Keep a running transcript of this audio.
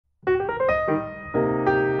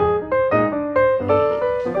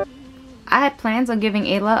I had plans on giving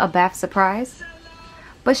Ayla a bath surprise,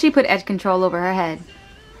 but she put edge control over her head.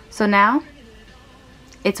 So now,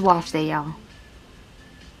 it's wash day, y'all.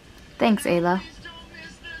 Thanks, Ayla.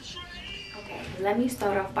 Okay, let me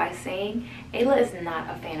start off by saying Ayla is not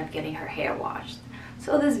a fan of getting her hair washed.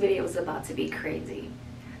 So this video is about to be crazy.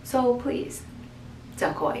 So please,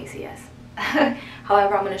 don't call ACS.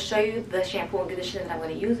 However, I'm going to show you the shampoo and conditioner that I'm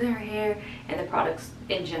going to use in her hair and the products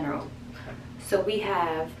in general. So we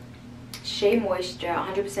have Shea Moisture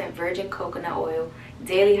 100% virgin coconut oil,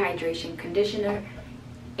 daily hydration conditioner,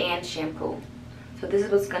 and shampoo. So this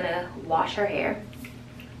is what's going to wash her hair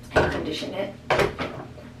and condition it.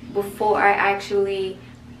 Before I actually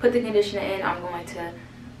put the conditioner in, I'm going to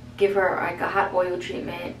give her like a hot oil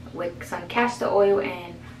treatment with some castor oil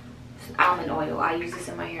and almond oil. I use this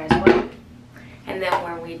in my hair as well. And then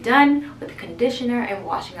when we're done with the conditioner and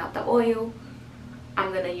washing out the oil,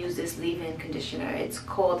 I'm going to use this leave-in conditioner. It's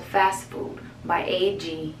called Fast Food by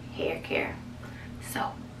AG Hair Care.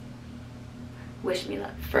 So, wish me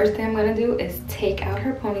luck. First thing I'm going to do is take out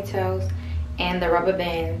her ponytails and the rubber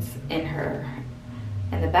bands in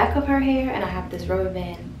the back of her hair. And I have this rubber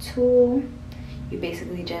band tool. You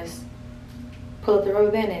basically just pull up the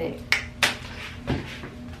rubber band and it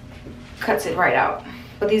cuts it right out.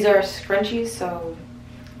 But these are scrunchies, so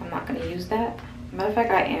I'm not going to use that. Matter of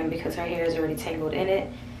fact, I am, because her hair is already tangled in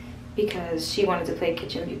it, because she wanted to play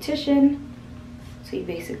kitchen beautician. So you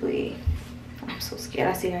basically, I'm so scared.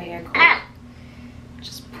 I see her hair curl.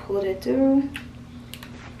 Just pull it through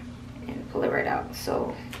and pull it right out.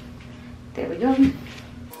 So there we go.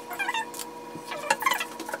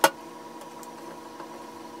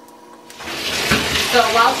 So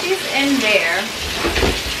while she's in there,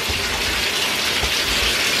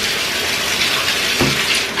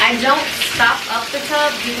 I don't stop up the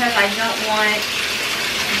tub because I don't want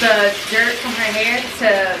the dirt from her hair to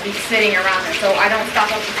be sitting around her. So I don't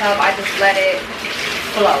stop up the tub, I just let it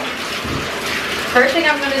flow. First thing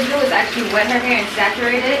I'm going to do is actually wet her hair and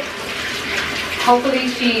saturate it. Hopefully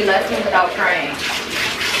she lets me without crying.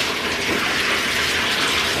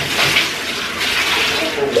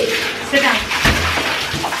 Sit down.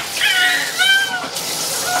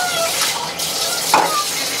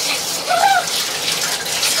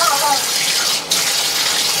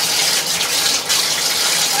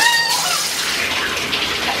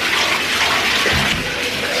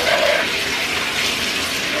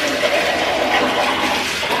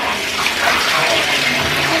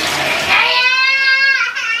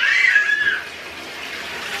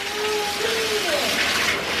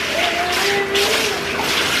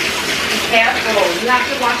 You have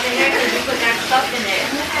to wash your hair because you put that stuff in it.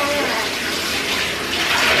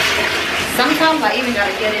 Sometimes I even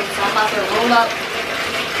gotta get in, so I'm about to roll up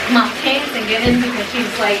my pants and get in because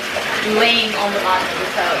she's like laying on the bottom of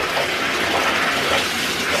the tub.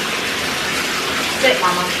 Sit,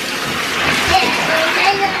 mama.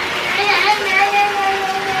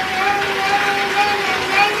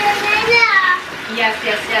 Yes.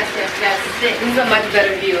 Sit. This is a much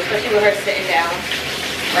better view, especially with her sitting down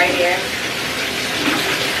right here.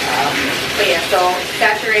 But yeah, so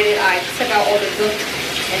saturated. I took out all the goop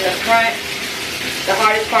in the front. The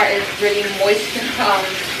hardest part is really rinsing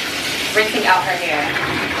out her hair.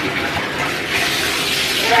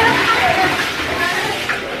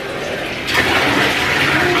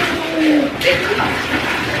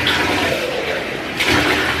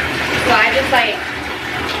 So I just like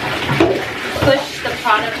push the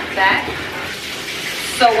product back.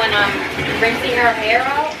 So when I'm rinsing her hair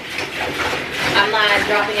out, I'm not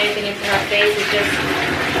dropping anything into her face. It's just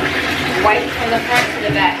white from the front to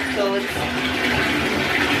the back. So it's,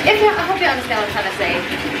 I hope you understand what I'm trying to say.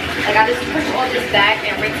 Like I just push all this back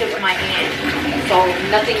and rinse it with my hand, so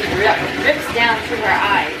nothing drips down to her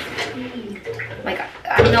eyes. Like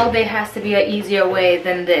I know there has to be an easier way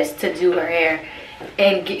than this to do her hair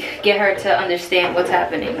and get her to understand what's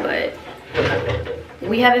happening, but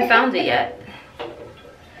we haven't found it yet.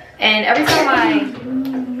 And every time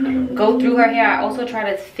I go through her hair, I also try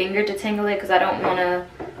to finger detangle it because I don't want to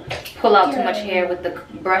pull out too much hair with the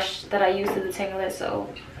brush that I use to detangle it. So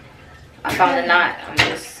I found a knot. I'm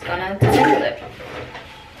just gonna detangle it.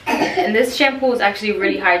 And this shampoo is actually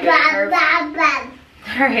really hydrating.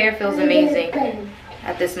 Her hair feels amazing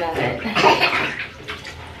at this moment.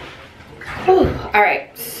 All right,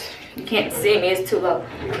 you can't see me, it's too low.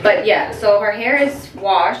 But yeah, so her hair is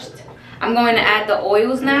washed. I'm going to add the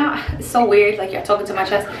oils now. It's so weird, like you're talking to my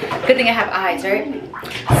chest. Good thing I have eyes, right?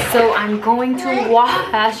 So I'm going to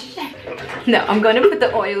wash. No, I'm going to put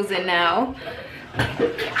the oils in now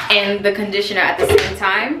and the conditioner at the same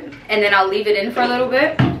time, and then I'll leave it in for a little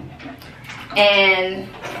bit. And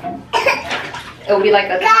It will be like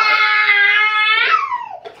a top.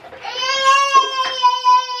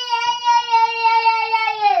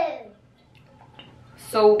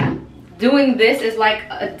 So doing this is like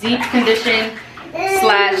a deep condition /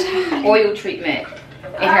 oil treatment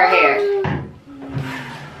in her hair.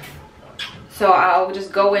 So I'll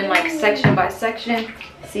just go in like section by section,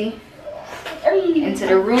 see, into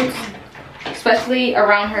the roots, especially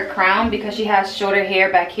around her crown because she has shorter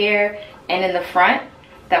hair back here and in the front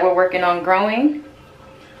that we're working on growing.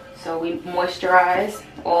 So we moisturize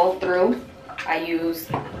all through. I use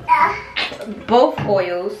both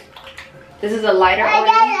oils. This is a lighter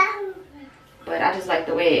oil, but I just like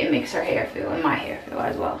the way it makes her hair feel and my hair feel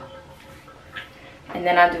as well. And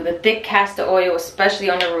then I do the thick castor oil, especially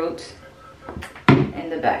on the roots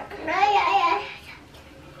and the back.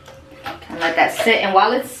 And let that sit. And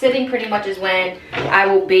while it's sitting, pretty much is when I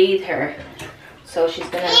will bathe her. So she's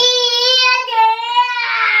gonna.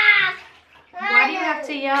 Why do you have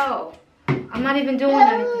to yell? I'm not even doing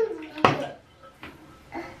anything.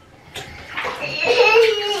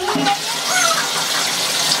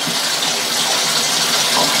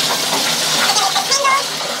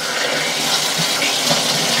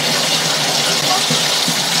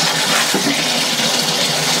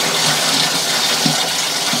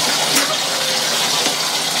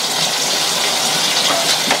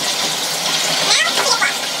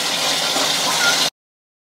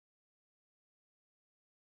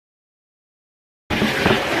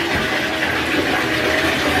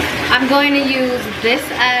 I'm going to use this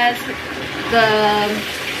as the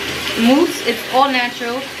mousse. It's all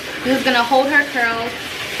natural. This is going to hold her curls.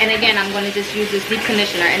 And again, I'm going to just use this deep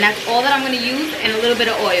conditioner. And that's all that I'm going to use, and a little bit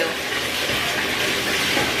of oil.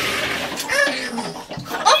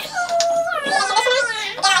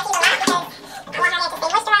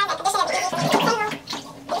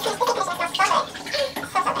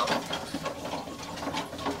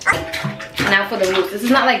 Now for the mousse. This is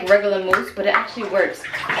not like regular mousse, but it actually works.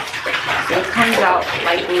 So it comes out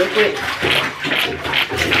like liquid.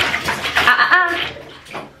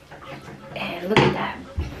 And look at that.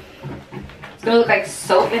 It's gonna look like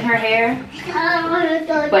soap in her hair,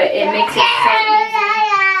 but it makes it so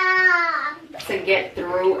easy to get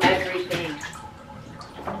through everything.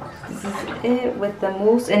 This is it with the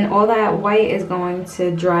mousse, and all that white is going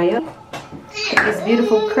to dry up. These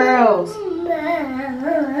beautiful curls.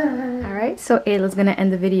 Alright, so Ayla's gonna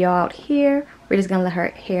end the video out here. We're just gonna let her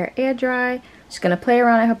hair air dry. She's gonna play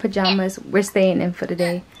around in her pajamas. We're staying in for the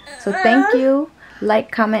day. So thank you.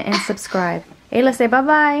 Like, comment, and subscribe. Ayla, say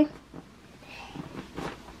bye-bye.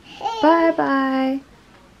 Bye-bye.